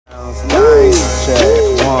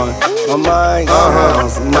check one. My mind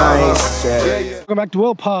sounds nice, check. Welcome back to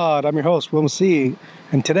WILLPOD. I'm your host, Will C.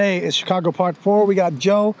 And today is Chicago Part 4. We got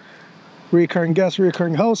Joe, recurring guest,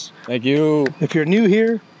 recurring host. Thank you. If you're new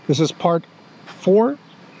here, this is part 4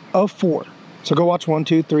 of 4. So go watch 1,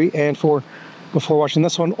 2, 3, and 4 before watching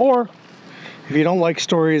this one. Or if you don't like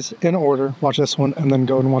stories in order, watch this one and then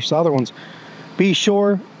go and watch the other ones. Be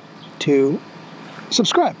sure to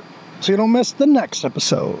subscribe so you don't miss the next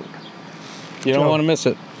episode. You don't want to miss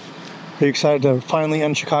it. Are you excited to finally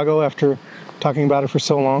end Chicago after talking about it for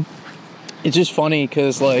so long? It's just funny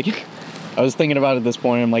because, like, I was thinking about it at this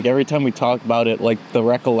point. I'm like, every time we talk about it, like, the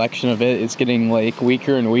recollection of it is getting, like,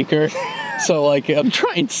 weaker and weaker. So, like, I'm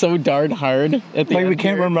trying so darn hard at the end. We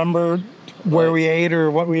can't remember where we ate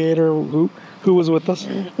or what we ate or who was with us?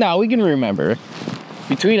 No, we can remember.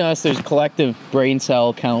 Between us, there's a collective brain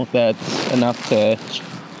cell count that's enough to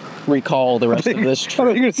recall the rest of this trip. I thought you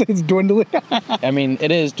were going to say it's dwindling. I mean,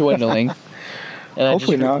 it is dwindling. And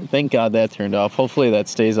Hopefully not. Thank God that turned off. Hopefully that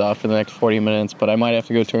stays off for the next 40 minutes, but I might have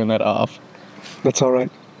to go turn that off. That's all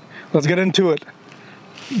right. Let's get into it.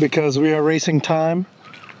 Because we are racing time,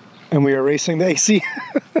 and we are racing the AC.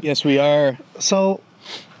 Yes, we are. So,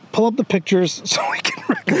 pull up the pictures so we can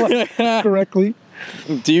recollect correctly.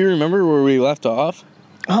 Do you remember where we left off?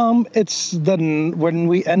 It's when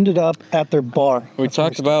we ended up at their bar. We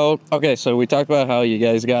talked about how you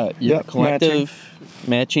guys got your collective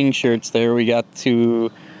matching shirts there. We got to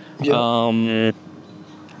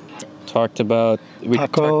talked about the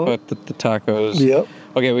tacos. Yep.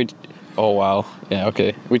 Okay, oh wow. Yeah,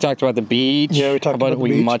 okay. We talked about the beach. Yeah, we talked about the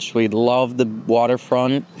beach. We love the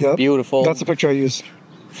waterfront. Yep. Beautiful. That's the picture I used.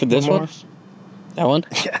 For this one? That one?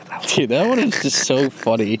 Yeah, that one. Dude, that one is just so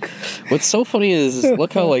funny. What's so funny is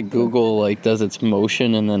look how like Google like does its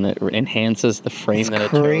motion and then it enhances the frame that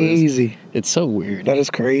it shows. Crazy. It's so weird. That is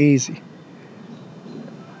crazy.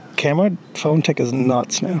 Camera phone tech is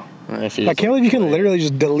nuts now. I can't believe you can literally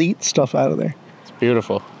just delete stuff out of there. It's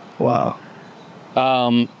beautiful. Wow.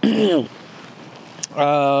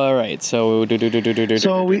 All right, so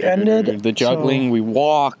we ended the juggling. We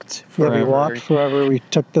walked forever. Yeah, we walked forever. We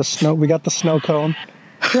took the snow. We got the snow cone.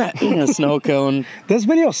 A snow cone. This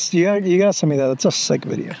video, you gotta send me that. It's a sick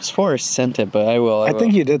video. As far as sent it, but I will. I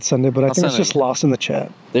think you did send it, but I think it's just lost in the chat.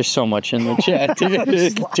 There's so much in the chat.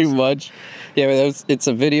 Too much. Yeah, it's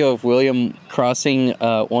a video of William crossing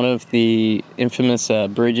one of the infamous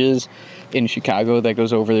bridges in Chicago that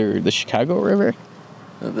goes over the Chicago River.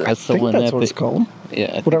 That's what it's called.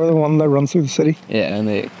 Yeah. Whatever the one that runs through the city. Yeah, and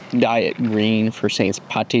they dye it green for St.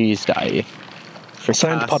 Patty's Day. For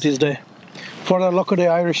St. Patty's Day. For the local day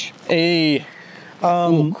Irish. Hey.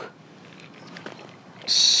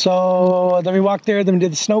 So then we walked there, then we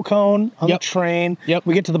did the snow cone on the train. Yep.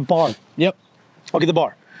 We get to the bar. Yep. Okay, the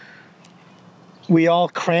bar. We all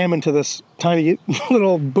cram into this tiny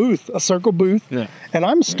little booth, a circle booth. Yeah. And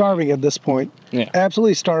I'm starving at this point. Yeah.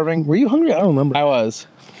 Absolutely starving. Were you hungry? I don't remember. I was.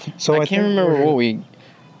 So I can't remember what we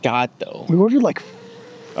got though. We ordered like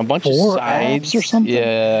a bunch of sides or something.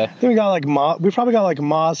 Yeah. Then we got like we probably got like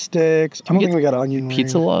Moz sticks. I don't think we got onion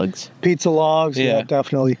pizza logs. Pizza logs. Yeah,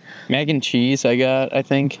 definitely. Mac and cheese. I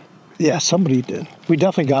think. Yeah, somebody did. We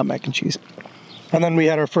definitely got mac and cheese. And then we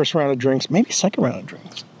had our first round of drinks, maybe second round of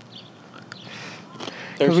drinks.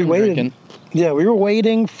 Because we waited. Drinking. Yeah, we were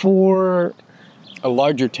waiting for a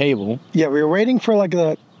larger table. Yeah, we were waiting for like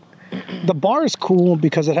the bar is cool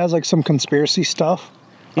because it has like some conspiracy stuff.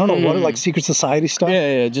 I don't know what, like secret society stuff.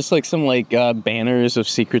 Yeah, just like some like banners of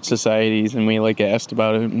secret societies, and we like asked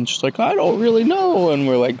about it, and she's like, I don't really know, and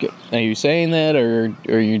we're like, are you saying that, or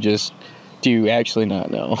you just do you actually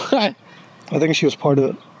not know? I think she was part of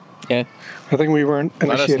it. Yeah, I think we weren't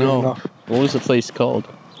initiated enough. What was the place called?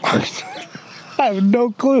 I have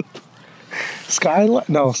no clue. Skyline?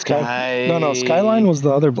 No, Skyline was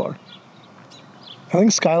the other bar. I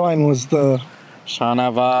think Skyline was the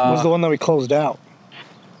one that we closed out.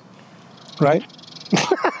 Right?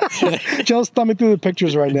 Joe's thumbing through the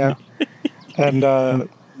pictures right now. And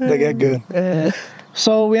they get good.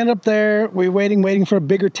 So we end up there, we're waiting for a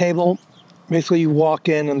bigger table. Basically you walk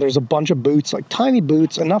in and there's a bunch of booths, like tiny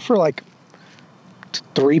booths, enough for like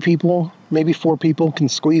 3 people, maybe 4 people can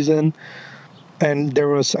squeeze in. And there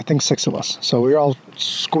was, I think, 6 of us. So we were all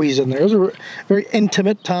squeezed in there. It was a very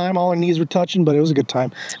intimate time. All our knees were touching, but it was a good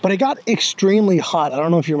time. But it got extremely hot. I don't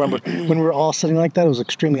know if you remember. When we were all sitting like that, it was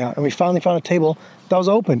extremely hot. And we finally found a table that was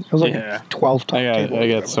open. It was like a 12-top table. I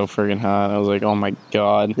got so friggin' hot. I was like, oh my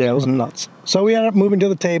God. Yeah, it was nuts. So we ended up moving to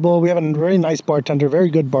the table. We have a very nice bartender, very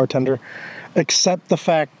good bartender. Except the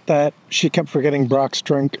fact that she kept forgetting Brock's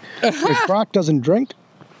drink. If Brock doesn't drink,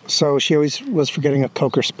 So she always was forgetting a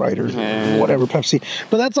Coke or Sprite or whatever, Pepsi.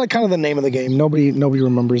 But that's like kind of the name of the game. Nobody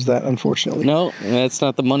remembers that, unfortunately. No, that's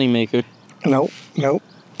not the moneymaker. No.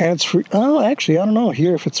 And it's free. Oh, actually, I don't know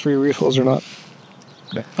here if it's free refills or not.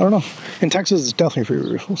 I don't know. In Texas, it's definitely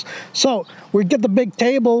free refills. So we get the big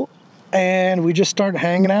table, and we just start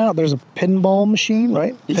hanging out. There's a pinball machine,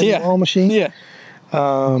 right? Pinball machine. Yeah.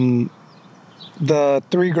 The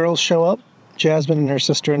 3 girls show up, Jasmine and her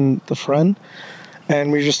sister and the friend.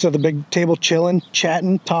 And we just at the big table chilling,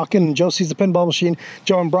 chatting, talking. And Joe sees the pinball machine.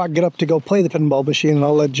 Joe and Brock get up to go play the pinball machine, and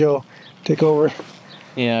I'll let Joe take over.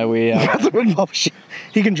 Yeah, we... the pinball machine.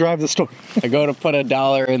 He can drive the story. I go to put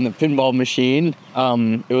 $1 in the pinball machine.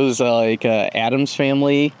 It was like a Addams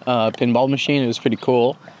Family pinball machine. It was pretty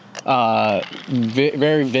cool.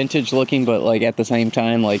 Very vintage looking, but like at the same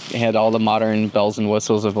time, like had all the modern bells and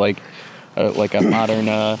whistles of like a modern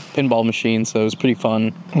pinball machine. So it was pretty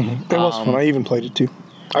fun. Mm-hmm. It was fun. I even played it too.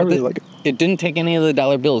 I really like it. It didn't take any of the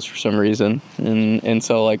dollar bills for some reason, and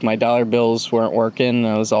so like my dollar bills weren't working.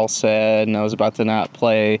 I was all sad, and I was about to not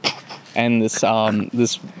play. And this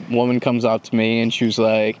woman comes up to me, and she was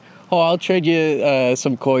like, "Oh, I'll trade you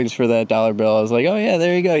some coins for that dollar bill." I was like, "Oh yeah,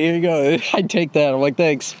 there you go, here you go." I'd take that. I'm like,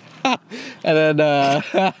 "Thanks." And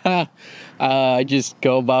then I just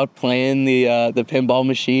go about playing the pinball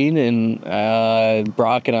machine, and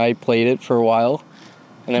Brock and I played it for a while.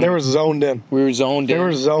 And then they were zoned in. We were zoned in. They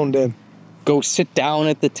were zoned in. Go sit down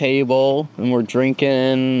at the table, and we're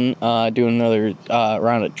drinking, doing another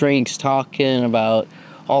round of drinks, talking about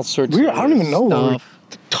all sorts of I don't even know. stuff.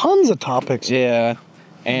 Tons of topics. Yeah.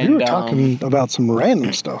 And we were talking about some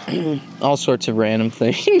random stuff. All sorts of random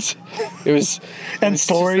things. It was and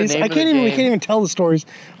stories. We can't even tell the stories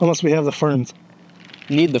unless we have the ferns.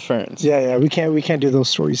 Need the ferns. Yeah, we can't do those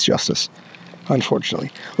stories justice.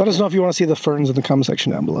 Unfortunately. Let us know if you want to see the ferns in the comment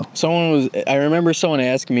section down below. I remember someone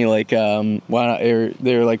asking me like, why not,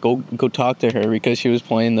 they were like, go talk to her because she was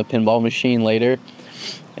playing the pinball machine later.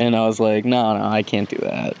 And I was like, no, I can't do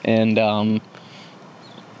that. And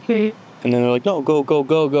then they're like, no,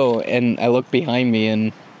 go. And I look behind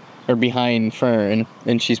me behind Fern,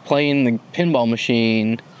 and she's playing the pinball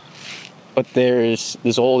machine, but there's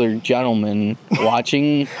this older gentleman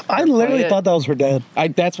watching. I literally thought that was her dad.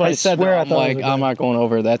 That's what I said. Swear I'm like, I'm not going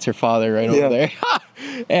over. That's her father right over there.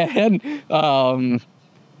 And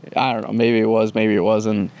I don't know. Maybe it was. Maybe it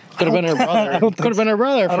wasn't. Could have been her brother. Could have been her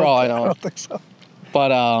brother for all I know. I don't think so. But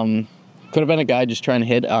could have been a guy just trying to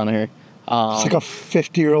hit on her. It's like a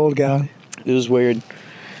 50-year-old guy. It was weird.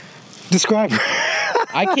 Describe her.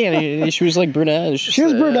 I can't. She was like brunette. She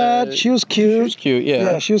was brunette. She was cute. She was cute. Yeah.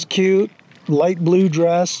 Yeah, she was cute. Light blue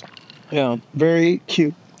dress. Yeah. Very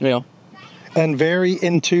cute. Yeah. And very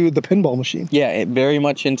into the pinball machine. Yeah, very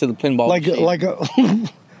much into the pinball machine.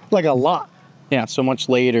 Like a lot. Yeah, so much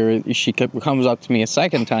later, she comes up to me a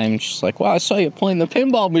second time, and she's like, wow, I saw you playing the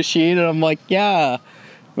pinball machine. And I'm like, yeah.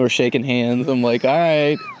 We're shaking hands. I'm like, all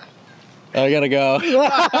right, I gotta go.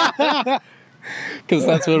 Because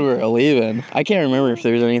that's when we were leaving. I can't remember if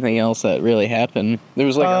there was anything else that really happened. There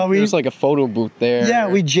was like a photo booth there. Yeah,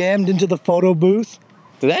 we jammed into the photo booth.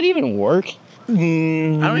 Did that even work? I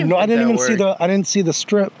didn't see the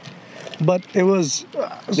strip, but it was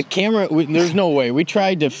the camera. There's no way. We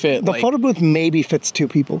tried to fit. The photo booth maybe fits 2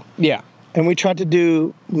 people. Yeah, and we tried to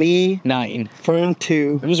do me 9, Fern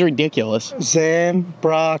 2. It was ridiculous. Zan,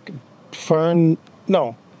 Brock, Fern,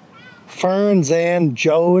 Zan,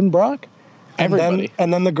 Joe, and Brock. Everybody.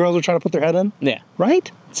 And then the girls were trying to put their head in? Yeah.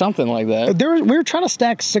 Right? Something like that. We were trying to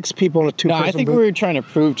stack 6 people in a 2-person booth. I think we were trying to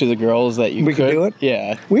prove to the girls that we could do it.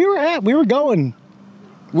 Yeah. We were going.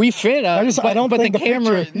 We fit. The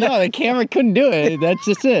camera. No, the camera couldn't do it. That's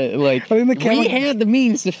just it. Like we had the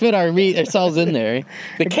means to fit ourselves in there.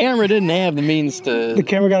 The camera didn't have the means to. The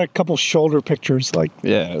camera got a couple shoulder pictures. That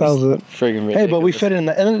was it. Friggin' ridiculous. Hey, but we fit in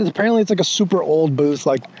that, and apparently it's like a super old booth,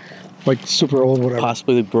 like super old, whatever.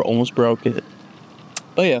 Possibly almost broke it.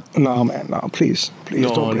 But yeah. No, man, no, please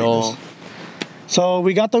don't break this. So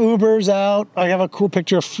we got the Ubers out. I have a cool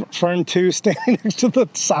picture of Fern 2 standing next to the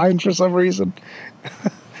sign for some reason.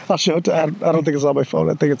 I'll show it to I don't think it's on my phone.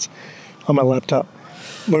 I think it's on my laptop.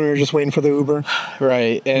 When we were just waiting for the Uber.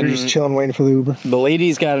 Right. And we were just chilling waiting for the Uber. The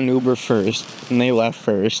ladies got an Uber first, and they left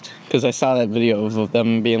first. Because I saw that video of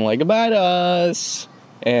them being like, goodbye to us.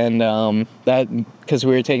 And because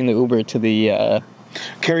we were taking the Uber to the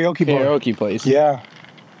karaoke place. Yeah.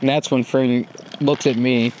 And that's when Fern looks at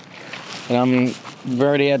me, and we've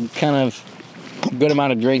already had kind of a good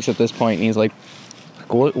amount of drinks at this point, and he's like,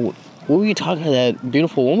 what were you talking to that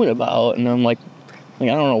beautiful woman about? And I'm like, I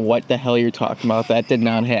don't know what the hell you're talking about. That did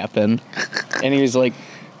not happen. And he was like,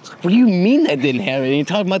 what do you mean that didn't happen? And you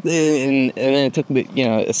talking about and then it took me,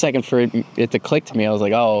 a second for it to click to me. I was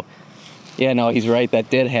like, oh, yeah, no, he's right. That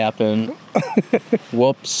did happen.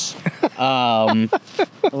 Whoops. I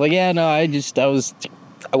was like, yeah, no, I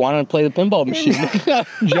wanted to play the pinball machine.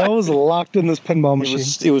 Joe was locked in this pinball machine.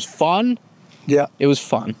 It was fun. Yeah. It was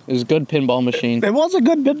fun. It was a good pinball machine. It was a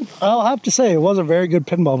good I'll have to say, it was a very good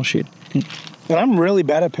pinball machine. And I'm really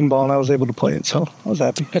bad at pinball, and I was able to play it, so I was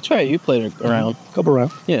happy. That's right. You played it around. A couple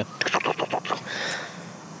rounds. Yeah.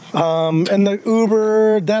 And the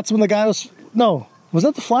Uber, that's when the guy was... No. Was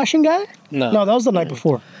that the flashing guy? No. No, that was the night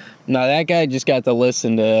before. No, that guy just got to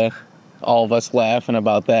listen to all of us laughing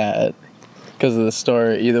about that because of the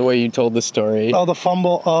story. Either way you told the story. Oh, the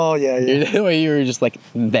fumble. Oh, yeah. The way you were just like,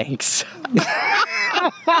 thanks.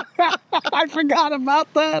 I forgot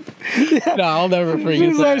about that. Yeah. No, I'll never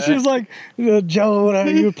forget that. She was like, Joe,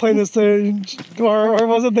 you were playing this thing, or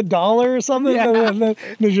was it the dollar or something? Yeah. And then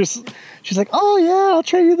she's like, oh, yeah, I'll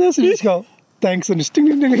trade you this. And you just go, thanks, and just ding,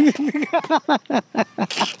 ding, ding, ding.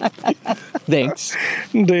 Thanks.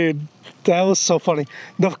 Dude, that was so funny.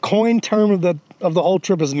 The coin term of the whole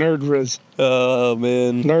trip is Nerd Riz. Oh,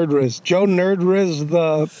 man. Nerd Riz. Joe Nerd Riz,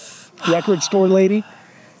 the record store lady.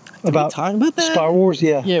 About talking about that? Star Wars,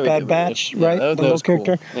 yeah. Yeah, Bad Batch, right? That the little was cool.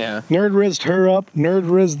 character. Yeah. Nerd Rizzed her up. Nerd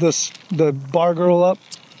Rizzed the bar girl up.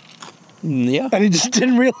 Yeah. And he just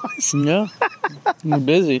didn't realize. Yeah. I'm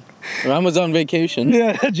busy. I was on vacation.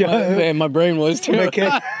 Yeah, Joe. And my brain was too.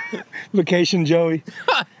 Vacation Joey.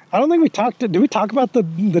 I don't think we talked. Did we talk about the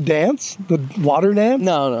dance? The water dance?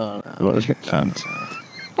 No.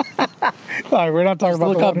 All right, we're not talking about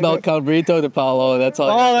Look up Bel Cabrito de Paulo. That's all.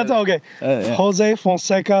 Oh, that's okay. Yeah. Jose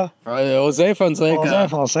Fonseca. Jose Fonseca. Jose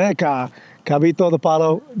Fonseca. Cabrito de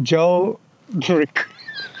Paulo. Joe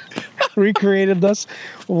recreated this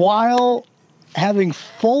while having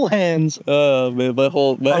full hands Oh, man,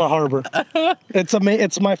 on a harbor.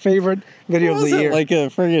 It's my favorite video of the year. Like a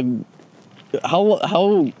friggin'...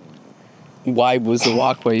 How wide was the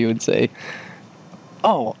walkway, you would say?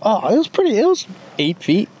 Oh, it was pretty. It was 8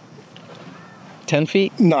 feet? 10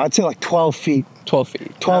 feet? No, I'd say like 12 feet. 12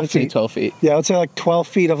 feet. 12 feet. 12 feet. Yeah, I would say like 12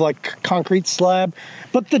 feet of like concrete slab.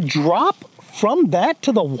 But the drop from that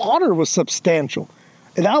to the water was substantial.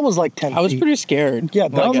 And that was like 10 feet. I was pretty scared. Yeah,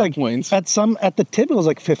 that was like points. at the tip it was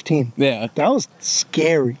like 15. Yeah. That was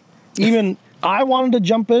scary. Even I wanted to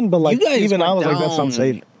jump in, but like even I was like, that's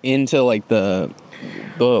unsafe. Into like the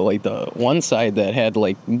one side that had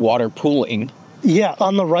like water pooling. Yeah,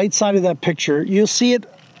 on the right side of that picture, you'll see it.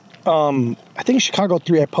 I think Chicago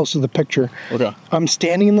 3, I posted the picture. Okay. I'm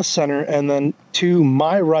standing in the center, and then to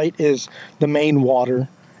my right is the main water,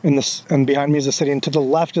 and behind me is the city, and to the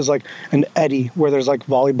left is like an eddy where there's like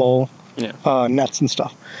volleyball nets and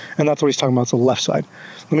stuff. And that's what he's talking about, it's the left side.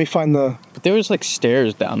 Let me find the... But there was like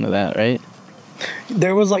stairs down to that, right?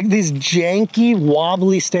 There was like these janky,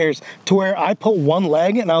 wobbly stairs to where I put one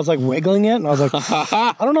leg and I was like wiggling it, and I was like,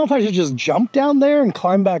 I don't know if I should just jump down there and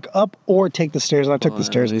climb back up or take the stairs, and I took the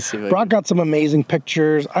stairs. Brock got some amazing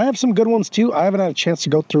pictures. I have some good ones too. I haven't had a chance to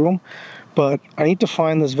go through them, but I need to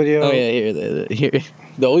find this video. Oh yeah, here.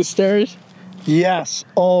 Those stairs? Yes.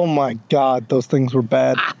 Oh my God, those things were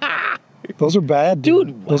bad. Those are bad,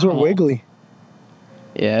 dude. Those were wiggly.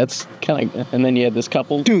 Yeah, it's kind of... And then you had this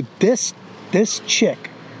couple. Dude, this chick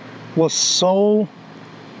was so...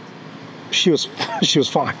 She was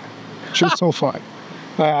fine. She was so fine.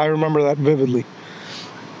 I remember that vividly.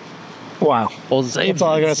 Wow. Jose. That's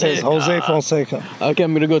all I gotta say is Jose Fonseca. Okay,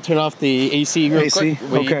 I'm gonna go turn off the AC real quick.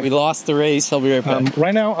 Okay. We lost the race. I'll be right back.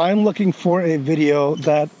 Right now, I'm looking for a video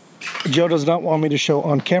that Joe does not want me to show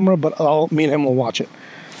on camera, but me and him will watch it,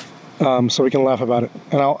 so we can laugh about it,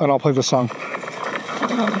 and I'll play the song.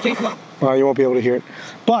 You won't be able to hear it,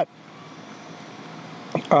 but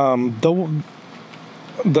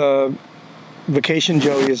the Vacation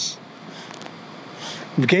Joey is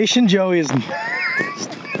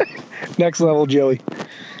next level Joey.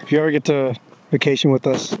 If you ever get to vacation with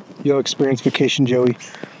us, you'll experience Vacation Joey,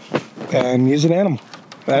 and he's an animal.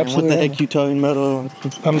 Absolutely. What the heck you talking about?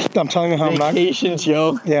 I'm telling you how Vacation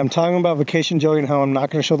Joe. Yeah, I'm talking about Vacation Joey and how I'm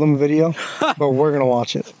not going to show them a video, but we're going to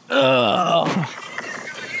watch it.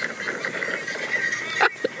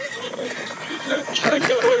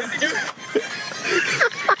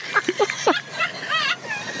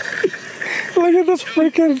 Look at this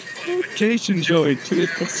freaking Vacation Joey, dude.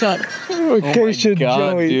 What's up? Vacation God,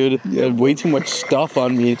 Joey. dude. You had way too much stuff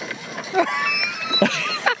on me.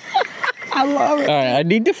 I love it. All right, I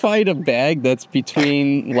need to find a bag that's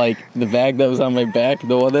between like the bag that was on my back,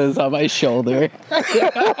 the one that was on my shoulder.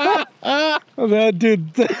 That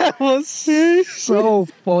dude, that was so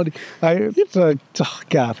funny. Oh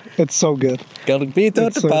God, it's so good. Gotta beat the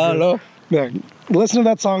It's so palo. Yeah, listen to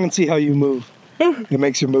that song and see how you move. It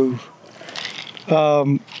makes you move.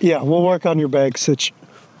 Yeah, we'll work on your bag sitch.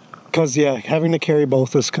 Because yeah, having to carry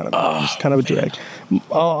both is kind of a drag.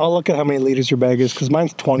 I'll look at how many liters your bag is because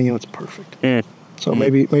mine's 20 and it's perfect. So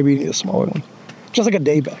maybe you need a smaller one, just like a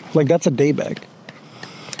day bag. Like that's a day bag.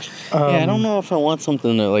 Yeah, I don't know if I want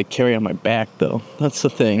something to like carry on my back though. That's the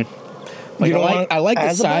thing. Like I like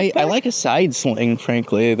a side sling,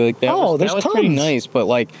 frankly. Like that was pretty nice, but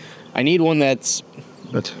like I need one that's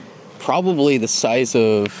probably the size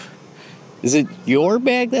of. Is it your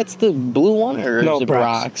bag that's the blue one, or is it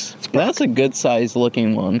Brock's? That's a good size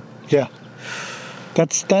looking one. Yeah.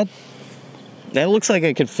 That looks like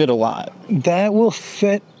it could fit a lot. That will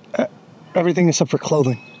fit everything except for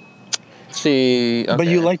clothing. See, okay. But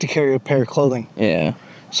you like to carry a pair of clothing. Yeah.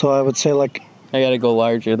 So I would say like... I gotta go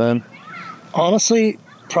larger then. Honestly,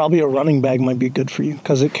 probably a running bag might be good for you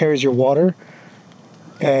because it carries your water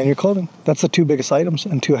and your clothing. That's the two biggest items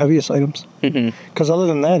and two heaviest items. Because other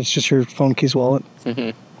than that, it's just your phone, keys, wallet.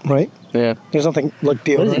 Right? Yeah. There's nothing like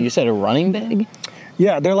deodorant. What is it? You said a running bag?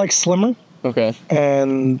 Yeah, they're like slimmer. Okay.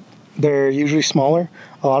 And they're usually smaller.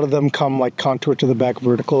 A lot of them come like contour to the back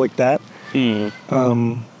vertical like that.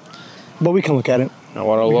 But we can look at it. I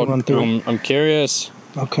want to look. I'm curious.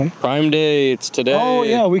 Okay. Prime Day. It's today. Oh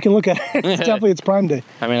yeah, we can look at it. It's Prime Day.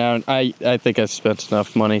 I mean, I think I spent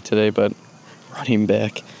enough money today, but running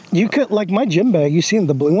back. You could like my gym bag. You seen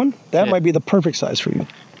the blue one? That might be the perfect size for you.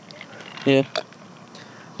 Yeah.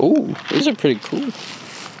 Ooh, these are pretty cool.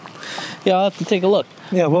 Yeah, I'll have to take a look.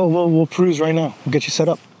 Yeah, we'll peruse right now. We'll get you set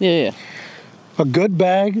up. Yeah. A good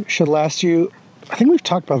bag should last you. I think we've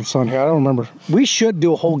talked about this on here. I don't remember. We should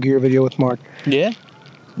do a whole gear video with Mark. Yeah.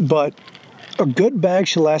 But a good bag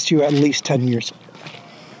should last you at least 10 years.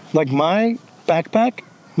 Like my backpack,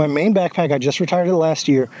 my main backpack, I just retired it last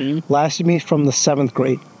year, lasted me from the 7th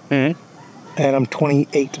grade. And I'm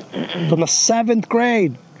 28. From the 7th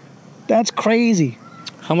grade. That's crazy.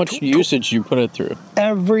 How much usage you put it through?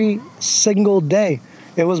 Every single day.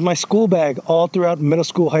 It was my school bag all throughout middle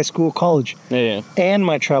school, high school, college. Yeah. And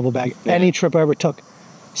my travel bag. Any trip I ever took.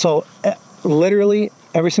 So literally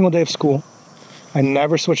every single day of school, I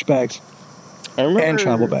never switched bags. I remember. And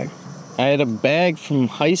travel bag. I had a bag from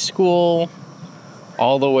high school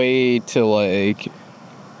all the way to like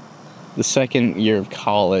the second year of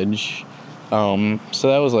college. So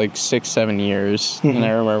that was like 6-7 years. And I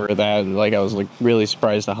remember that, like, I was like really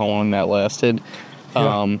surprised at how long that lasted.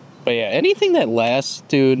 But yeah, anything that lasts,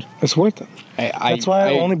 dude, it's worth it. That's why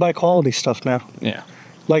I only buy quality stuff now. Yeah.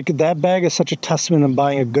 Like that bag is such a testament of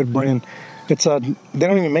buying a good brand. They don't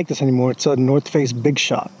even make this anymore. It's a North Face Big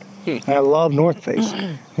Shot. I love North Face.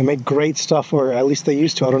 They make great stuff, or at least they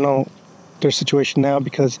used to. I don't know their situation now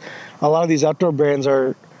because a lot of these outdoor brands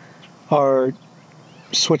are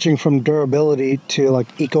switching from durability to like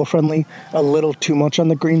eco-friendly a little too much on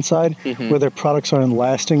the green side, where their products aren't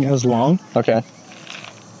lasting as long. Okay.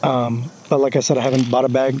 But like I said, I haven't bought a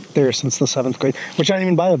bag there since the 7th grade, which I didn't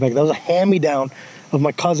even buy the bag. That was a hand-me-down of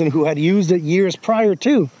my cousin who had used it years prior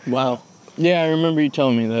too. Wow. Yeah, I remember you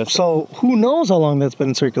telling me this. So who knows how long that's been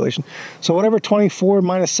in circulation. So whatever 24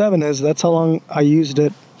 minus 7 is, that's how long I used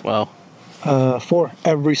it. Wow. For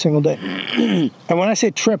every single day. And when I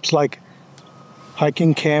say trips, like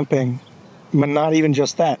hiking, camping, but not even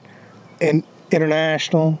just that. And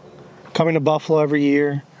international, coming to Buffalo every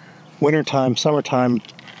year, wintertime, summertime,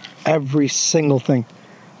 every single thing.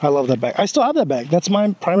 I love that bag. I still have that bag. That's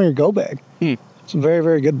my primary go bag. It's a very,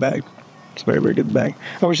 very good bag. It's a very, very good bag.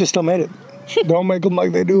 I wish they still made it. Don't make them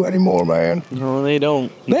like they do anymore, man. No, they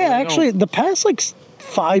don't. The past like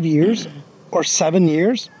 5 years or 7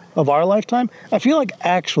 years of our lifetime, I feel like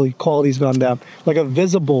actually quality's gone down. Like a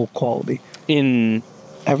visible quality. In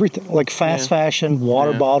everything. Like fast fashion,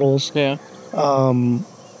 water bottles. Yeah.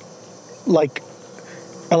 Like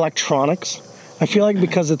electronics. I feel like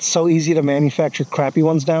because it's so easy to manufacture crappy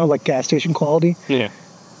ones now, like gas station quality. Yeah.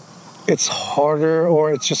 It's harder,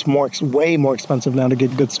 or it's just way more expensive now to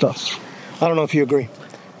get good stuff. I don't know if you agree,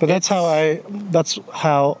 but that's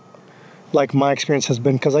how like my experience has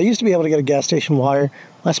been. Because I used to be able to get a gas station wire,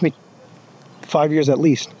 last me 5 years at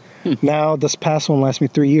least. Now this past one lasts me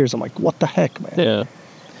 3 years. I'm like, what the heck, man? Yeah.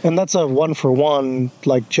 And that's a 1-for-1,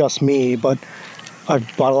 like just me, but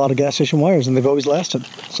I've bought a lot of gas station wires and they've always lasted.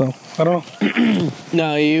 So I don't know.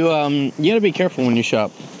 No, you gotta be careful when you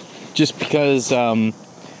shop, just because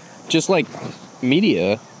just like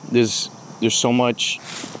media, there's there's so much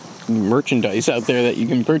merchandise out there that you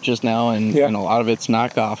can purchase now, and a lot of it's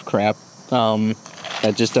knockoff crap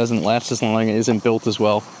that just doesn't last as long and isn't built as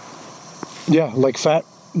well. Yeah, like I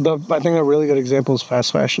think a really good example is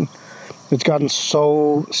fast fashion. It's gotten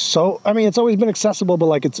so, I mean, it's always been accessible, but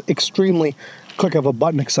like it's extremely click of a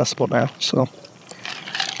button accessible now. So,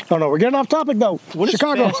 I don't know. We're getting off topic though. What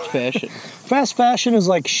Chicago. is fast fashion? Fast fashion is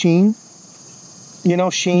like Shein. You know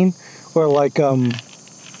Shein? Or like,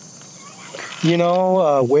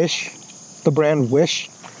 Wish. The brand Wish.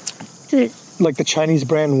 Like the Chinese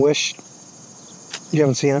brand Wish. You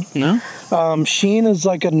haven't seen it? No. Shein is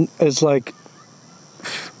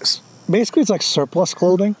basically it's like surplus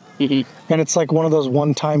clothing. Mm-hmm. And it's like one of those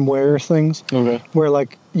one-time wear things. Okay. Where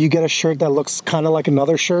like you get a shirt that looks kind of like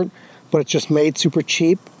another shirt, but it's just made super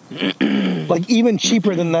cheap. Like even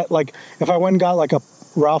cheaper than that. Like if I went and got like a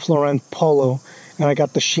Ralph Lauren polo and I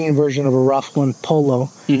got the Shein version of a Ralph Lauren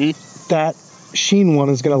polo, that Shein one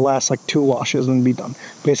is going to last like 2 washes and be done.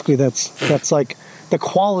 Basically that's like the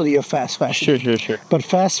quality of fast fashion. Sure. But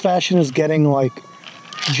fast fashion is getting like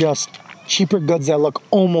just cheaper goods that look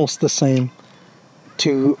almost the same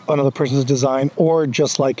to another person's design, or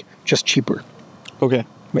just cheaper. Okay.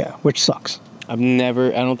 Yeah, which sucks. I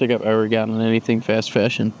don't think I've ever gotten anything fast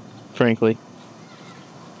fashion, frankly.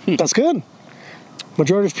 That's good.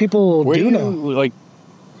 Majority of people do now. Like,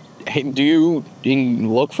 hey, do you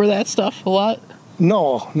look for that stuff a lot?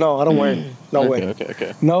 No, I don't wear it. No way.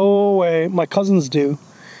 Okay. No way. My cousins do.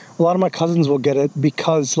 A lot of my cousins will get it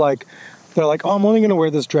because, like, they're like, oh, I'm only going to wear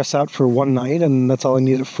this dress out for one night, and that's all I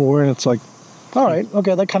need it for. And it's like, all right,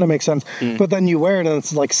 okay, that kind of makes sense. But then you wear it, and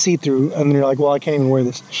it's like see-through, and you're like, well, I can't even wear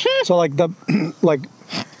this. So, like,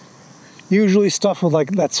 usually stuff with,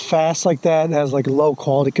 like, that's fast like that has, like, low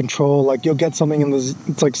quality control. Like, you'll get something and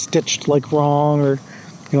it's, like, stitched, like, wrong or,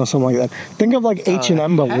 something like that. Think of, like,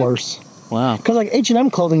 H&M, but worse. Wow. Because, like, H&M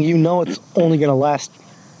clothing, it's only going to last,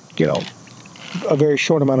 a very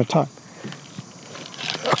short amount of time.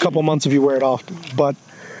 A couple months if you wear it often. But,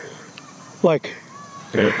 like,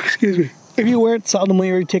 excuse me. If you wear it seldomly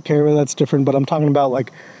or you take care of it, that's different. But I'm talking about,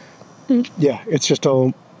 like, it's just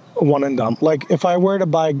a one and done. Like, if I were to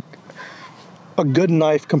buy a good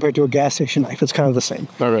knife compared to a gas station knife, it's kind of the same.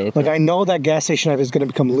 Okay. Like, I know that gas station knife is going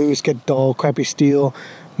to become loose, get dull, crappy steel.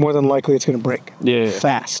 More than likely, it's going to break. Yeah.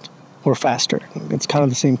 Fast or faster. It's kind of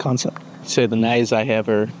the same concept. Say the knives I have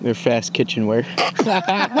they're fast kitchenware.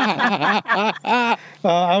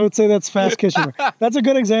 I would say that's fast kitchenware. That's a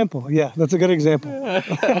good example. Yeah, that's a good example.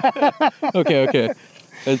 Okay.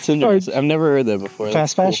 That's interesting. I've never heard that before.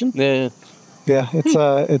 Fast fashion? Cool. Yeah. Yeah,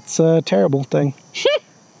 it's a terrible thing.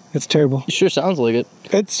 It's terrible. It sure sounds like it.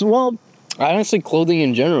 Honestly, clothing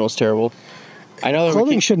in general is terrible. I know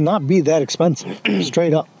clothing should not be that expensive.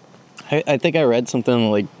 Straight up. I think I read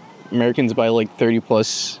something like Americans buy like 30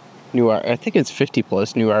 plus I think it's 50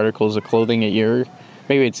 plus new articles of clothing a year.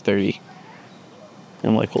 Maybe it's 30.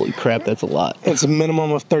 I'm like, holy crap, that's a lot. It's a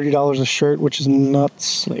minimum of $30 a shirt, which is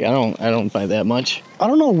nuts. Like, I don't buy that much. I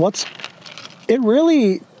don't know I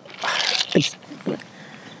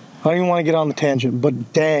don't even want to get on the tangent,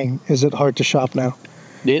 but dang, is it hard to shop now.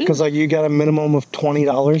 Because like you got a minimum of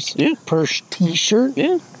 $20 per t-shirt.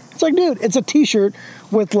 Yeah. It's like, dude, it's a t-shirt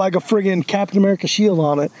with like a friggin' Captain America shield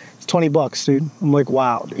on it. It's $20, dude. I'm like,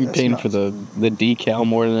 wow, dude. You're paying for the decal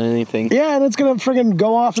more than anything. Yeah, and it's gonna friggin'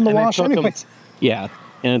 go off in the wash anyways. And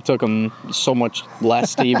it took them so much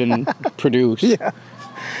less to even produce. Yeah.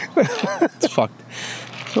 It's fucked.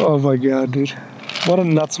 Oh my god, dude. What a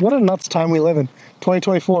nuts time we live in.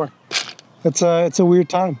 2024. It's a weird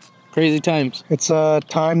time. Crazy times. It's a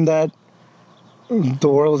time that the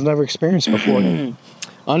world has never experienced before.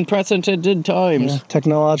 Unprecedented times. Yeah,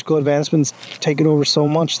 technological advancements taken over so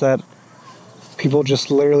much that people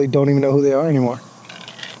just literally don't even know who they are anymore.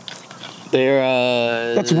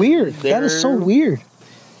 That's weird. That is so weird.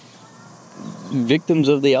 Victims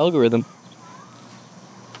of the algorithm.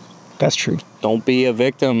 That's true. Don't be a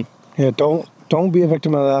victim. Yeah, don't be a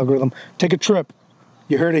victim of the algorithm. Take a trip.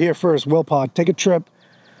 You heard it here first. WILLPOD. Take a trip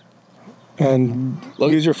and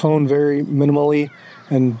use your phone very minimally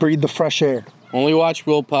and breathe the fresh air. Only watch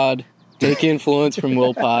WILLPOD. Take influence from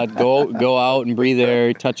WILLPOD. Go out and breathe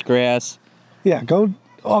air. Touch grass. Yeah, go.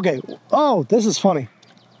 Okay. Oh, this is funny.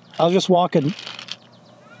 I was just walking,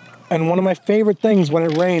 and one of my favorite things when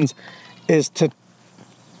it rains is to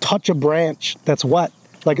touch a branch that's wet.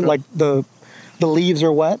 Like the leaves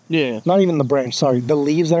are wet. Yeah. Not even the branch, sorry. The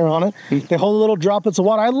leaves that are on it. They hold little droplets of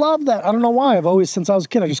water. I love that. I don't know why. I've always, since I was a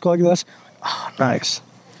kid, I just go like this. Oh, nice.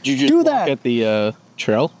 Did you just walk at the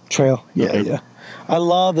trail? Trail. Yeah, Okay. yeah. I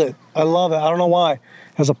love it. I don't know why.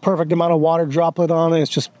 Has a perfect amount of water droplet on it.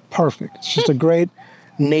 It's just perfect. It's just a great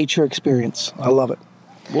nature experience. I love it.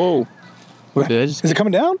 Whoa. Is it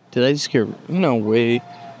coming down? Did I just hear? No way.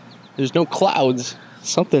 There's no clouds.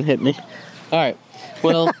 Something hit me. All right.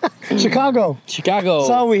 Well, Chicago.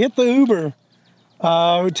 So we hit the Uber.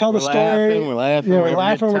 We tell the story. We're laughing. Yeah, we're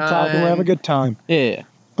laughing. We're talking. We're having a good time. Yeah.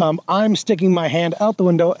 I'm sticking my hand out the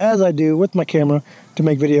window as I do with my camera to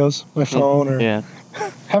make videos, my phone, or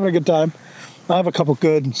having a good time. I have a couple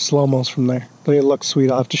good slow-mos from there. They look sweet.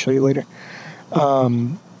 I'll have to show you later.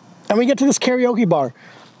 And we get to this karaoke bar.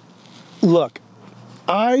 Look,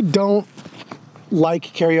 I don't like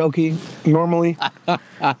karaoke normally,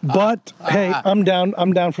 but hey, I'm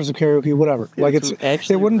down for some karaoke, whatever. Like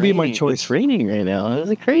it wouldn't be my choice. It's raining right now.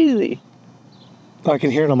 It's crazy. I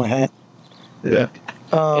can hear it on my hat. Yeah.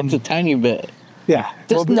 It's a tiny bit. Yeah.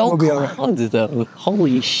 There's no be all right. clouds though.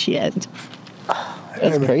 Holy shit.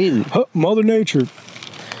 That's crazy. Mother Nature.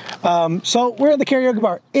 So we're at the karaoke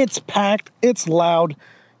bar. It's packed. It's loud.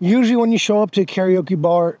 Usually when you show up to a karaoke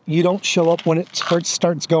bar, you don't show up when it first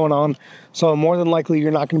starts going on. So more than likely,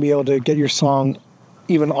 you're not going to be able to get your song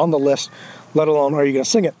even on the list, let alone are you going to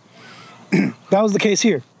sing it. That was the case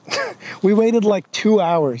here. We waited like 2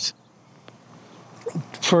 hours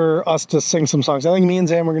for us to sing some songs. I think me and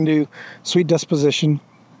Zan were going to do Sweet Disposition.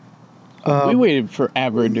 We waited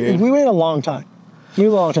forever, dude. We waited a long time.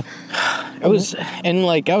 I was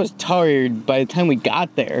tired by the time we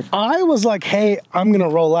got there. I was like, hey, I'm going to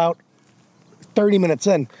roll out 30 minutes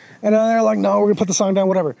in. And they're like, no, we're going to put the song down,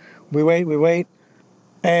 whatever. We wait.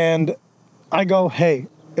 And I go, hey,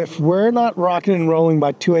 if we're not rocking and rolling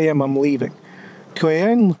by 2 a.m., I'm leaving. 2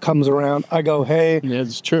 a.m. comes around. I go, hey. Yeah,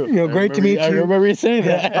 it's true. Great to meet you. I remember you saying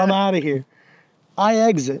that. I'm out of here. I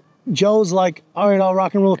exit. Joe's like, all right, I'll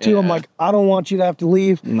rock and roll too. Yeah. I'm like, I don't want you to have to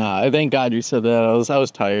leave. Nah, thank God you said that. I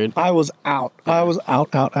was tired. I was out. I was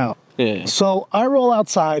out. Yeah. So I roll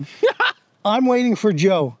outside. I'm waiting for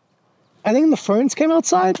Joe. I think the Ferns came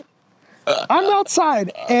outside. I'm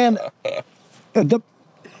outside, and I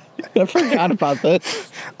forgot about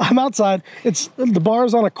this. I'm outside. The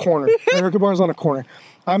bar's on a corner. The record bar's on a corner.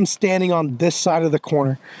 I'm standing on this side of the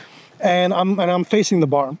corner, and I'm facing the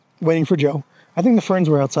bar, waiting for Joe. I think the Ferns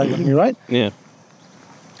were outside with me, right? Yeah.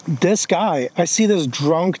 This guy, I see this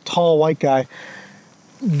drunk, tall, white guy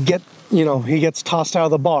he gets tossed out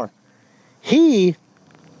of the bar. He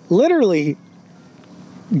literally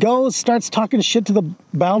starts talking shit to the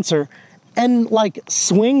bouncer and like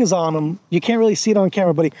swings on him. You can't really see it on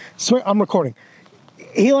camera, but I'm recording.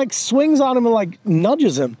 He like swings on him and like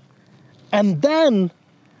nudges him. And then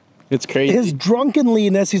it's crazy. His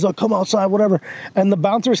drunkenliness, he's like, come outside, whatever. And the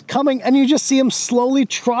bouncer's coming, and you just see him slowly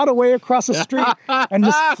trot away across the street and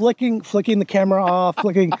just flicking the camera off,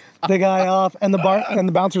 flicking the guy off. And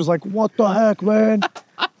the bouncer's like, what the heck, man?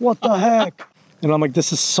 What the heck? And I'm like,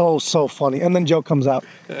 this is so funny. And then Joe comes out,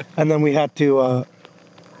 and then we had to...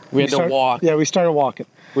 we had to walk. Yeah, we started walking.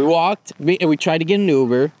 We walked, and we tried to get an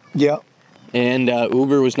Uber. Yeah. And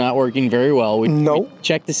Uber was not working very well. We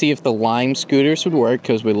checked to see if the Lime scooters would work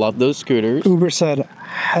because we love those scooters. Uber said,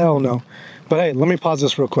 hell no. But hey, let me pause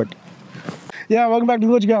this real quick. Yeah, welcome back to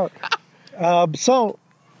What You Got. So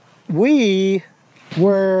we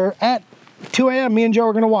were at 2 a.m. Me and Joe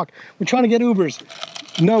are going to walk. We're trying to get Ubers.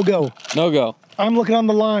 No go. I'm looking on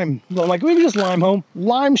the Lime. I'm like, we can just Lime home.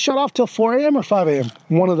 Lime shut off till 4 a.m. or 5 a.m.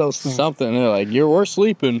 One of those things. Something. They're like, we're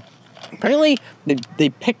sleeping. Apparently, they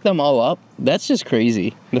pick them all up. That's just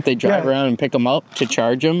crazy that they drive around and pick them up to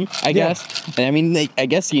charge them, I guess. And I mean, I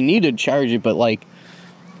guess you need to charge it, but like,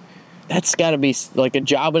 that's got to be like a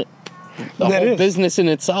job. The whole business in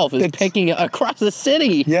itself is picking it across the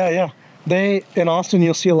city. Yeah. In Austin,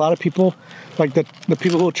 you'll see a lot of people, like the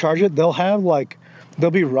people who charge it,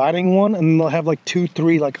 they'll be riding one and they'll have like 2,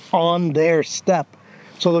 3 like on their step.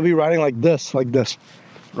 So they'll be riding like this,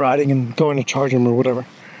 riding and going to charge them or whatever.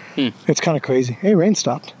 It's kind of crazy. Hey, rain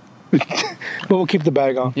stopped. But we'll keep the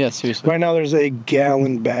bag on. Yeah, seriously. Right now there's a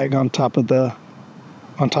gallon bag on top of the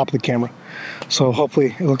camera. So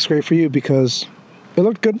hopefully it looks great for you because it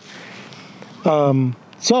looked good.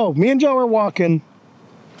 So me and Joe are walking.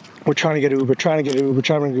 We're trying to get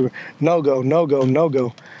Uber. No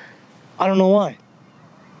go. I don't know why.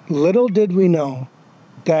 Little did we know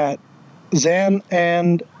that Zan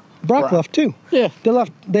and Brock left too. Yeah.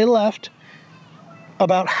 They left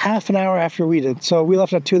about half an hour after we did. So we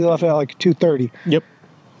left at 2, they left at like 2:30. Yep.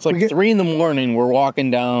 It's like 3 in the morning, we're walking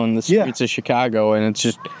down the streets of Chicago, and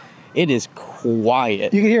it is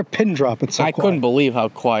quiet. You can hear a pin drop. It's so quiet. Couldn't believe how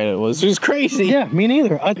quiet it was. It was crazy. Yeah, me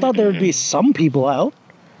neither. I thought there would be some people out,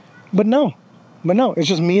 but no. It's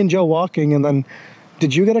just me and Joe walking, and then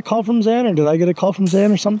did you get a call from Zan, or did I get a call from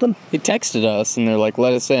Zan or something? He texted us, and they're like,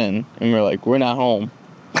 let us in. And we're like, we're not home.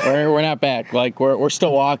 We're not back. Like, we're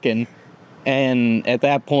still walking. And at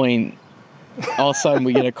that point, all of a sudden,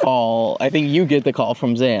 we get a call. I think you get the call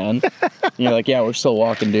from Zan. And you're like, yeah, we're still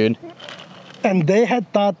walking, dude. And they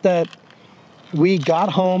had thought that we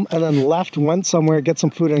got home and then left, went somewhere, get some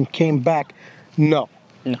food, and came back. No.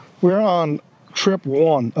 We're on trip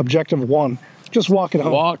 1, objective 1, just walking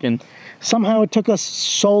home. Walking. Somehow it took us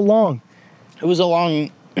so long. It was a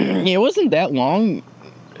long... it wasn't that long.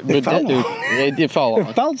 It felt long. It felt long.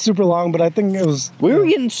 It felt super long, but I think it was... We were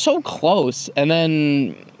getting so close, and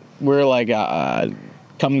then we're like,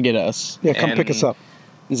 come get us. Yeah, come pick us up.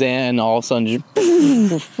 Zan all of a sudden just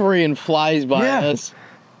freaking flies by us.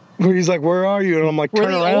 He's like, where are you? And I'm like,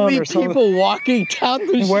 turn around or something. We're the only people walking down the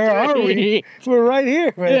street. Where are we? We're right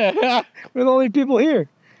here, man. Yeah. We're the only people here.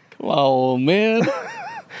 Oh, man.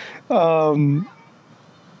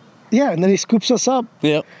 Yeah, and then he scoops us up.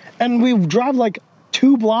 Yep. And we drive like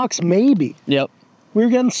 2 blocks maybe. Yep. We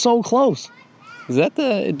were getting so close. Is that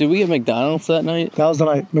the... Did we get McDonald's that night? That was the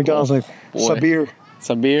night. McDonald's like, Sabir.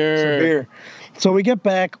 So we get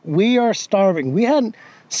back. We are starving. We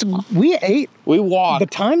ate. We walked. The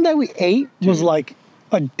time that we ate was like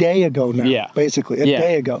a day ago now. Yeah. Basically, a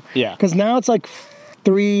day ago. Yeah. Because now it's like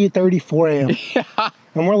 3:34 a.m. Yeah.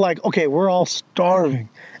 And we're like, okay, we're all starving.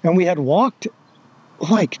 And we had walked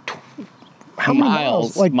like, how many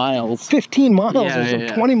miles? Like miles. 15 miles or so,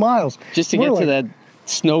 20 miles. Just to get to that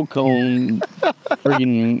snow cone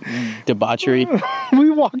friggin' debauchery. We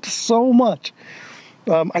walked so much.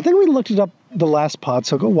 I think we looked it up the last pod,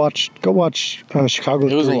 so go watch Chicago.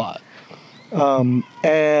 It was a lot.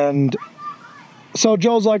 And so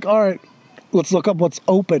Joe's like, all right, let's look up what's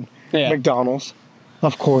open. Yeah. McDonald's,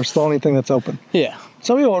 of course, the only thing that's open. Yeah.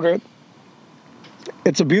 So we order it.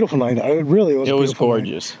 It's a beautiful night. It really was. It was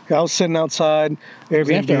gorgeous. Yeah, I was sitting outside. It was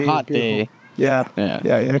after a hot day. Yeah.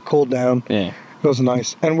 It cooled down. Yeah. It was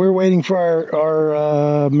nice. And we're waiting for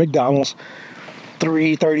our McDonald's,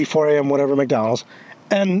 3:34 a.m., whatever McDonald's.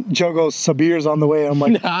 And Joe goes, Sabir's on the way. I'm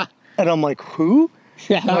like, and I'm like, who?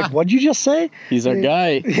 I'm like, what'd you just say? He's our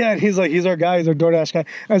guy. Yeah, and he's like, he's our guy. He's our DoorDash guy.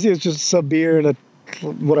 I see it's just Sabir and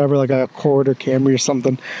whatever, like a Accord or Camry or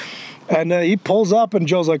something. And he pulls up, and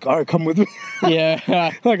Joe's like, all right, come with me. Yeah.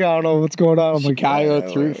 Like, I don't know what's going on. I'm Chicago,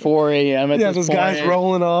 like, 4 a.m. at this point. guy's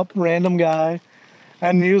rolling up, random guy.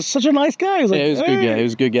 And he was such a nice guy. He was like, he was a good guy. He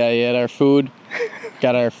was a good guy. He had our food.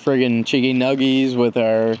 Got our friggin' chicken nuggies with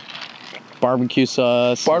our barbecue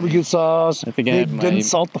sauce. I think I didn't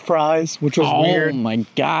salt the fries, which was weird. Oh my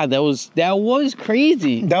God, that was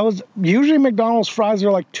crazy. That was usually McDonald's fries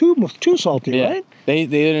are like too salty, right? They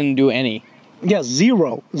didn't do any. Yeah,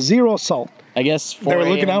 zero salt. I guess 4 they were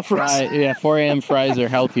looking out for us. Yeah, 4 a.m. fries are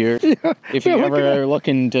healthier. If you ever are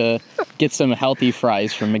looking to get some healthy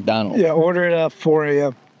fries from McDonald's. Yeah, order it at 4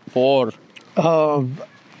 a.m. 4.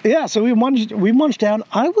 Yeah, so we munched down.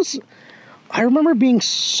 I remember being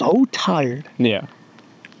so tired. Yeah.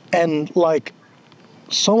 And like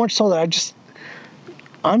so much so that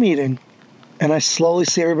I'm eating, and I slowly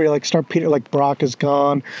see everybody like start Peter, like Brock is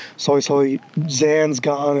gone, slowly Zan's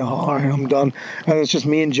gone. All right, I'm done. And it's just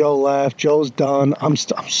me and Joe left. Joe's done. I'm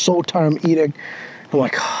so tired. I'm eating. I'm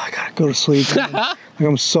like, oh, I gotta go to sleep. Like,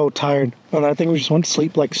 I'm so tired. And I think we just went to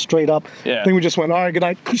sleep like straight up. Yeah. I think we just went, all right, good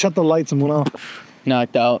night. Shut the lights and went off.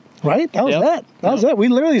 Knocked out. Right? That was that. That was it. We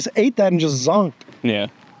literally just ate that and just zonked. Yeah.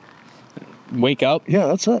 Wake up. Yeah,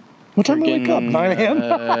 that's it. What time did we wake up? 9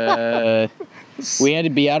 a.m.? We had to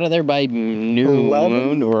be out of there by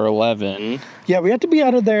noon or 11. Yeah, we had to be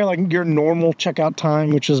out of there like your normal checkout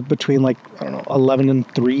time, which is between like, I don't know, 11 and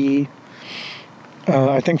 3.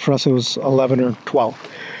 I think for us it was 11 or 12.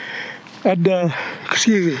 And,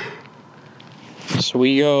 excuse me. So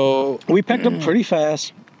we packed up pretty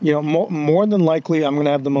fast. You know, more than likely I'm going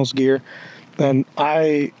to have the most gear. And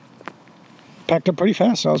I packed up pretty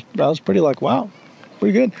fast. I was pretty like, wow,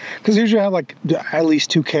 pretty good. Because usually I have like at least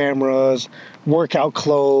 2 cameras, workout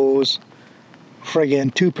clothes,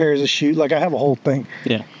 friggin' 2 pairs of shoes. Like I have a whole thing.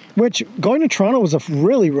 Yeah. Which going to Toronto was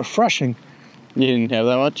really refreshing. You didn't have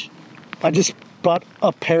that much? I just bought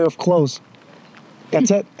a pair of clothes. That's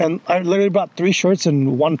it. And I literally bought 3 shirts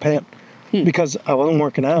and 1 pant because I wasn't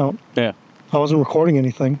working out. Yeah. I wasn't recording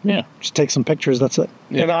anything. Yeah. Just take some pictures, that's it.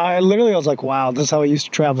 Yeah. And I was like, wow, this is how I used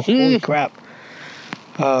to travel. Holy crap.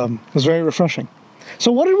 It was very refreshing.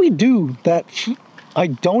 So what did we do that I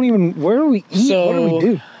don't even, where do we eat? What did we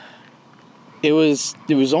do? It was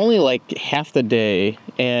only like half the day,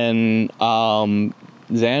 and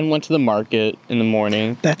Zan went to the market in the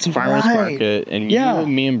morning. That's Farmer's right. market. And you,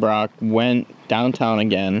 me, and Brock went downtown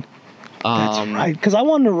again. That's right. Because I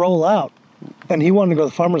wanted to roll out, and he wanted to go to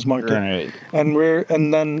the farmer's market. Right.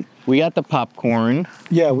 And then we got the popcorn.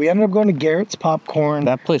 Yeah, we ended up going to Garrett's Popcorn.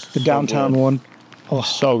 That place, the downtown one. Oh,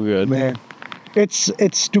 so good, man. It's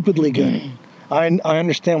stupidly good. I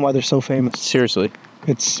understand why they're so famous. Seriously.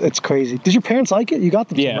 It's crazy. Did your parents like it? You got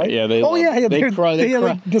them, yeah, right? Yeah, they. Oh yeah. They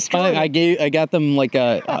like, destroyed I got them like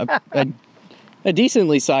a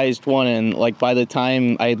decently sized one, and like by the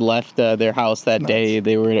time I'd left their house that day,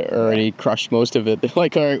 they were already crushed most of it. They're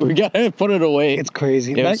like, all right, we gotta put it away. It's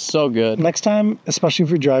crazy. It was so good. Next time, especially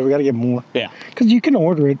if you drive, we gotta get more. Yeah. Because you can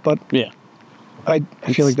order it, but yeah, I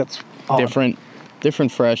feel like that's odd. different,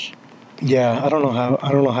 fresh. Yeah, I don't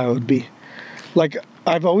know how it would be. Like,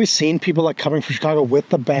 I've always seen people like coming from Chicago with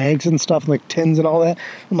the bags and stuff, like tins and all that.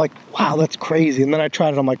 I'm like, wow, that's crazy. And then I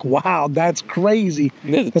tried it. I'm like, wow, that's crazy.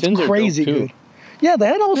 Yeah, the that's tins crazy are dope, good. too. Yeah, they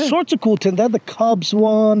had all sorts of cool tins. They had the Cubs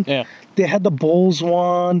one. Yeah. They had the Bulls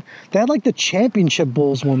one. They had like the championship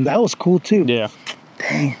Bulls one. That was cool too. Yeah.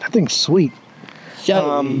 Dang, that thing's sweet.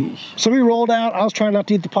 So we rolled out. I was trying not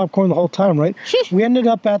to eat the popcorn the whole time, right? We ended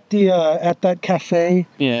up at the at that cafe.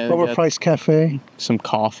 Yeah. Overpriced cafe. Some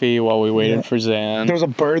coffee while we waited for Zan. There was a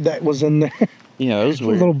bird that was in there. Yeah, that was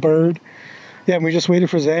weird. A little bird. Yeah, and we just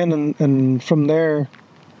waited for Zan, and from there.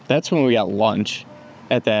 That's when we got lunch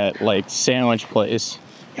at that like sandwich place.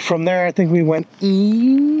 From there, I think we went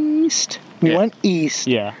east. We went east.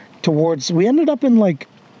 Yeah. We ended up in like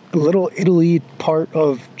Little Italy part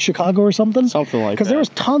of Chicago or something. Something like that. Because there was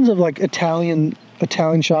tons of like Italian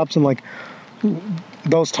shops and like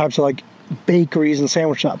those types of like bakeries and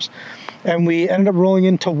sandwich shops. And we ended up rolling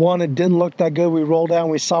into one. It didn't look that good. We rolled down.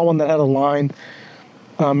 We saw one that had a line.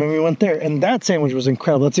 And we went there. And that sandwich was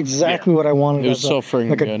incredible. That's exactly what I wanted. It was so freaking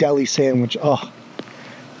like good. A deli sandwich. Oh.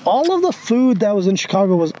 All of the food that was in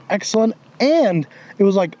Chicago was excellent. And it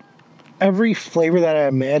was like every flavor that I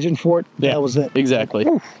imagined for it, that was it. Exactly.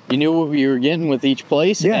 Oof. You knew what you were getting with each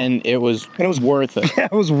place, and it was worth it. Yeah,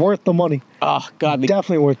 it was worth the money. Oh, God.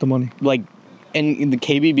 Definitely worth the money. Like, and the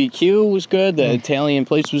KBBQ was good, the Italian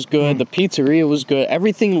place was good, the pizzeria was good.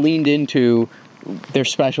 Everything leaned into their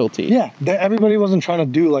specialty. Yeah, everybody wasn't trying to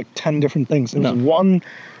do like 10 different things. It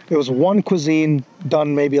was one cuisine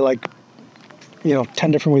done maybe like,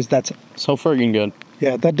 10 different ways. That's it. So friggin' good.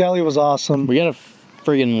 Yeah, that deli was awesome. We gotta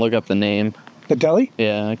friggin' look up the name. The deli?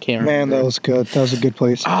 Yeah, I can't remember. Man, that was good. That was a good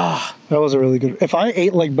place. That was a really good. If I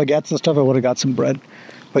ate like baguettes and stuff, I would have got some bread.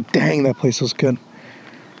 But dang, that place was good.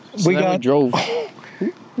 So we drove.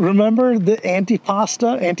 Remember the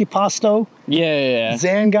antipasto? Yeah.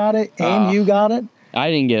 Zan got it, and you got it. I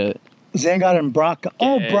didn't get it. Zan got it in Brock.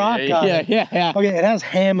 Brock got it. Yeah. Okay, it has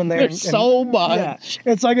ham in there. There's so much.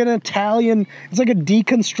 Yeah, it's like an Italian. It's like a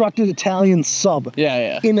deconstructed Italian sub.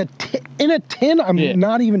 Yeah. In a tin. I'm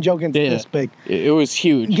not even joking. It's this big. It was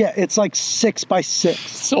huge. Yeah, it's like 6 by 6.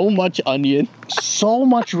 So much onion. So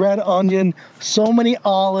much red onion. So many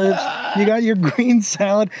olives. You got your green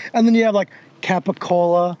salad, and then you have like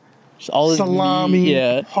capicola,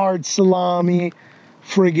 salami, hard salami,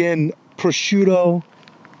 friggin' prosciutto.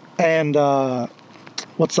 And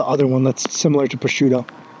what's the other one that's similar to prosciutto?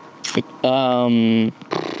 I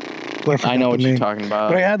know what you're talking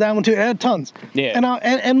about. But I had that one too. It had tons. Yeah.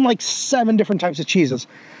 And like 7 different types of cheeses.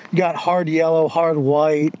 You got hard yellow, hard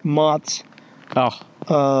white, Mott's.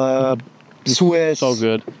 Swiss. So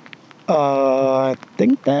good. I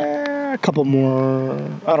think there a couple more.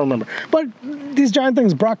 I don't remember. But these giant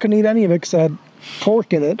things, Brock couldn't eat any of it because it had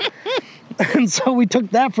pork in it. And so we took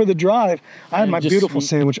that for the drive. I had my beautiful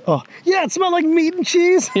sandwich. Oh, yeah, it smelled like meat and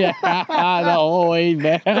cheese. Yeah, the whole way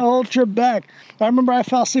back. The whole trip back. I remember I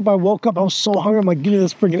fell asleep. I woke up. I was so hungry. I'm like, give me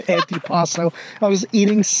this freaking antipasto. I was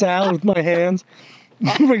eating salad with my hands.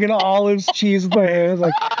 Freaking olives, cheese with my hands.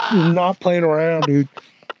 Like, not playing around, dude.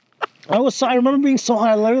 I remember being so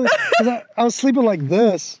high. I was sleeping like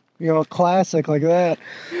this. Classic like that.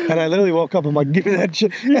 And I literally woke up. I'm like, give me that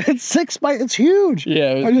shit. And it's 6 by. It's huge.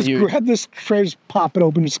 Yeah, it was I just huge. grabbed this tray, just pop it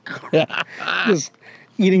open, just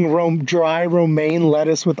eating dry romaine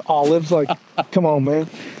lettuce with olives. Like, come on, man.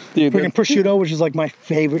 Dude, freaking prosciutto, which is like my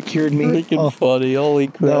favorite cured meat. Freaking funny. Holy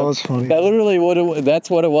crap. That was funny. That literally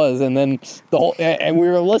that's what it was. And then and we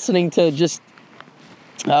were listening to just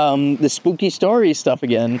the spooky story stuff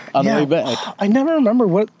again on the way back. I never remember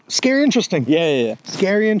what Scary Interesting. Yeah.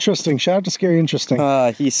 Scary Interesting. Shout out to Scary Interesting.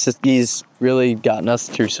 He's really gotten us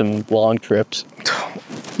through some long trips.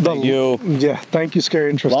 Thank you. Yeah, thank you,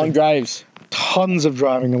 Scary Interesting. Long drives. Tons of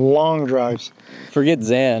driving and long drives. Forget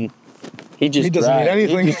Zan. He doesn't need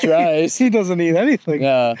anything. He just drives. He doesn't need anything.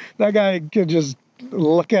 Yeah. That guy can just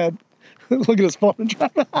look at his phone and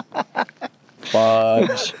drive.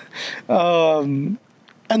 Fudge.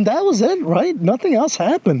 And that was it, right? Nothing else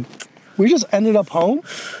happened. We just ended up home,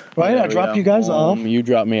 right? Yeah, I dropped you guys off. You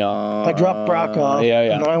dropped me off. I dropped Brock off. Yeah.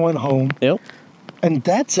 And then I went home. Yep. And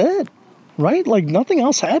that's it, right? Like, nothing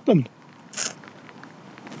else happened.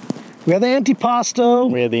 We had the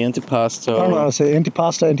antipasto. We had the antipasto. I don't know how to say it.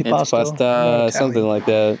 Antipasto. Antipasta, something like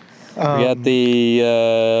that. We got the,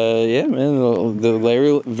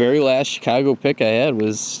 the very last Chicago pick I had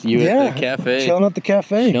was you at the cafe. Chilling at the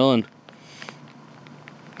cafe. Chilling.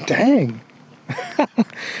 Dang.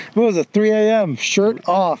 What was it, 3 a.m., shirt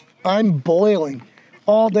off. I'm boiling.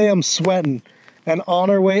 All day I'm sweating. And on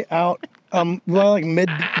our way out, like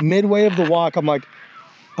midway of the walk, I'm like,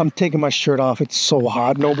 I'm taking my shirt off. It's so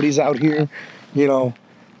hot. Nobody's out here, you know.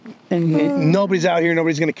 Nobody's out here.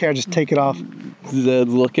 Nobody's going to care. Just take it off. Zed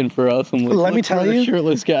looking for us. I'm like, let me tell you.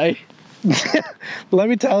 Shirtless guy. Let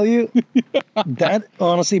me tell you, that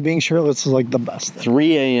honestly, being shirtless is like the best thing.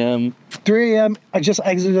 3 a.m. 3 a.m., I just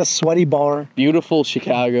exited a sweaty bar. Beautiful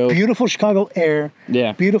Chicago. Beautiful Chicago air.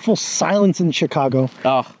 Yeah. Beautiful silence in Chicago.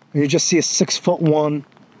 Oh. You just see a 6'1"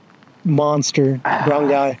 monster, brown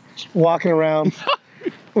guy, walking around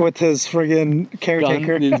with his friggin'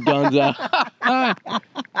 caretaker. His guns out.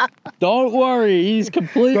 Don't worry, he's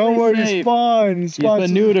completely Don't worry, safe. he's fine. He's fine.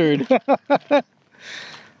 Been neutered.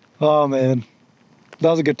 Oh, man.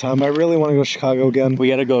 That was a good time. I really want to go to Chicago again. We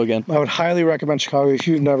gotta go again. I would highly recommend Chicago if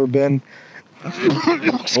you've never been.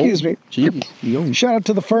 Excuse me. Jeez. Shout out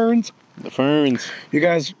to the Ferns. The Ferns. You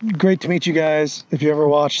guys, great to meet you guys. If you ever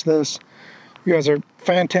watch this, you guys are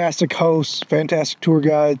fantastic hosts, fantastic tour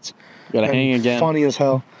guides. Gotta hang again. Funny as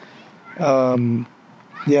hell.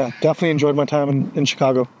 Yeah, definitely enjoyed my time in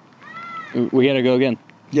Chicago. We gotta go again.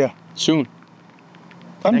 Yeah. Soon.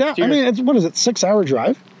 I'm down. Next year. I mean, what is it, 6-hour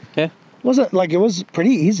drive? Yeah. Was it? Like, it was pretty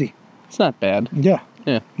easy. It's not bad. Yeah.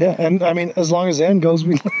 Yeah. Yeah, and I mean, as long as the end goes,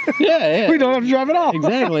 we Yeah. we don't have to drive it off.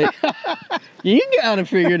 Exactly. You got it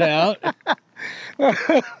figured out.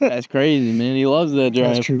 That's crazy, man. He loves that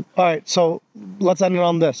drive. That's true. All right, so let's end it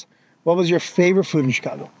on this. What was your favorite food in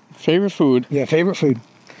Chicago? Favorite food? Yeah, favorite food.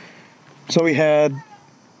 So we had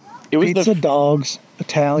It was pizza, dogs,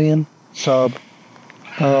 Italian, sub.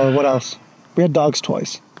 What else? We had dogs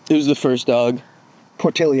twice. It was the first dog.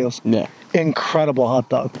 Portillo's. Yeah. Incredible hot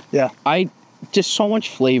dog. Yeah. Just so much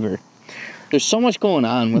flavor. There's so much going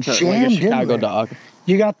on with like a Chicago dog.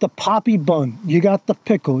 You got the poppy bun. You got the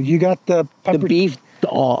pickle. You got the pepper. The beef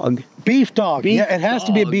dog. Beef dog. Yeah, it has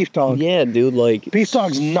to be a beef dog. Yeah, dude. Like beef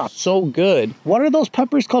dog's nuts. So good. What are those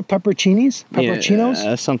peppers called? Pepperoncinis? Pepperoncinos?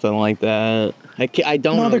 Yeah, something like that. I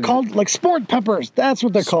don't know. No, they're called like sport peppers. That's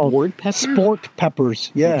what they're called. Sport peppers? Sport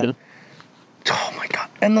peppers. Yeah. Okay. Oh my god.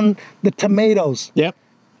 And then the tomatoes. Yep.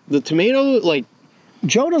 The tomato, like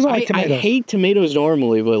Joe doesn't like tomatoes. I hate tomatoes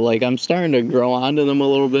normally, but like I'm starting to grow onto them a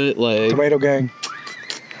little bit. Like tomato gang.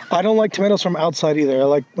 I don't like tomatoes from outside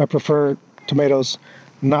either. I prefer tomatoes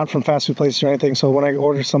not from fast food places or anything. So when I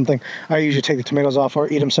order something, I usually take the tomatoes off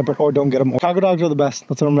or eat them separate or don't get them. Chicago dogs are the best.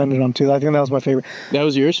 That's what I'm ending on too. I think that was my favorite. That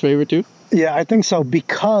was yours favorite too? Yeah, I think so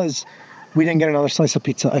because we didn't get another slice of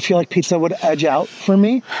pizza. I feel like pizza would edge out for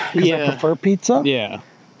me because I prefer pizza. Yeah.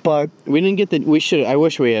 But we didn't get the. I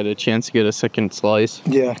wish we had a chance to get a second slice.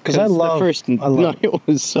 Yeah, because I love the first night. It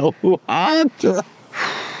was so hot.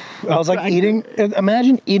 I was like eating.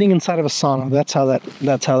 Imagine eating inside of a sauna. That's how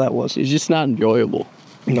that was. It's just not enjoyable.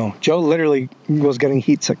 No, Joe literally was getting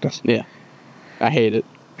heat sickness. Yeah, I hate it.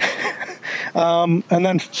 And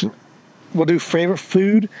then we'll do favorite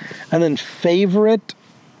food, and then favorite,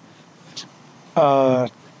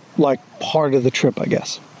 like part of the trip, I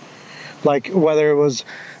guess. Like whether it was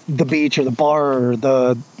the beach or the bar or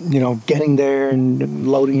the, getting there and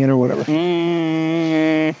loading in or whatever.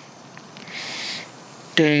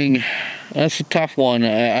 Dang, that's a tough one.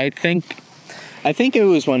 I think it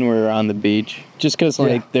was when we were on the beach, just because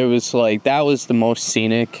there was that was the most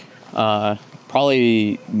scenic,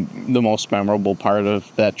 probably the most memorable part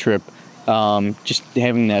of that trip. Just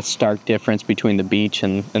having that stark difference between the beach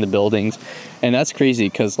and the buildings, and that's crazy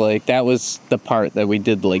because that was the part that we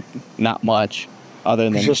did not much other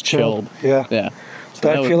than just chilled. Yeah.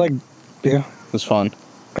 So I feel like it was fun.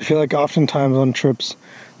 I feel like oftentimes on trips,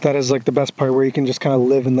 that is the best part where you can just kind of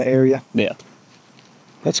live in the area. Yeah.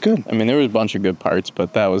 That's good. I mean, there was a bunch of good parts,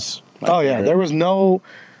 but that was favorite. There was no.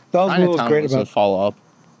 That was what was great about it. Follow up.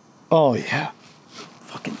 Oh yeah.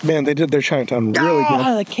 Man, they did their Chinatown really good.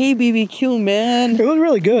 The KBBQ, man. It was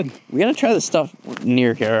really good. We gotta try the stuff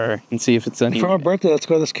near here and see if it's any. For my birthday, let's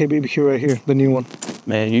go to this KBBQ right here, the new one.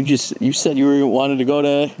 Man, you said you wanted to go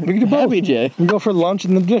to we can do both. Happy J. We can go for lunch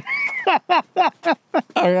and then dinner.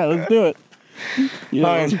 All right, let's do it.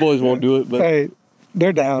 Those boys won't do it, but hey,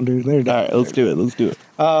 they're down, dude. They're down. All right, let's do it.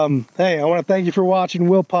 Hey, I want to thank you for watching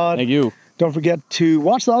WILLPOD. Thank you. Don't forget to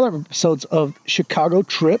watch the other episodes of Chicago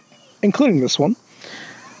Trip, including this one.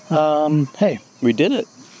 Hey. We did it.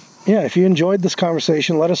 Yeah, if you enjoyed this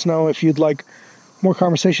conversation, let us know if you'd like more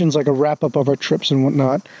conversations, like a wrap-up of our trips and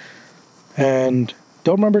whatnot. And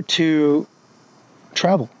don't remember to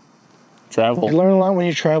travel. Travel. You learn a lot when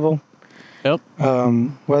you travel. Yep.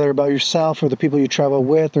 Whether about yourself or the people you travel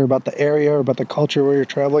with, or about the area or about the culture where you're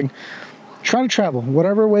traveling. Try to travel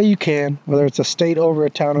whatever way you can, whether it's a state over, a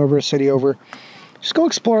town over, a city over. Just go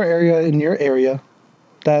explore an area in your area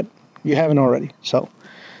that you haven't already. So,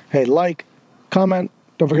 hey, like, comment,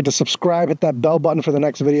 don't forget to subscribe, hit that bell button for the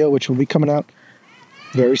next video, which will be coming out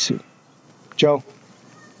very soon. Joe.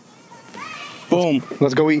 Boom.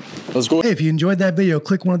 Let's go eat. Let's go. Hey, if you enjoyed that video,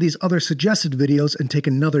 click one of these other suggested videos and take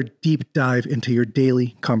another deep dive into your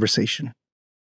daily conversation.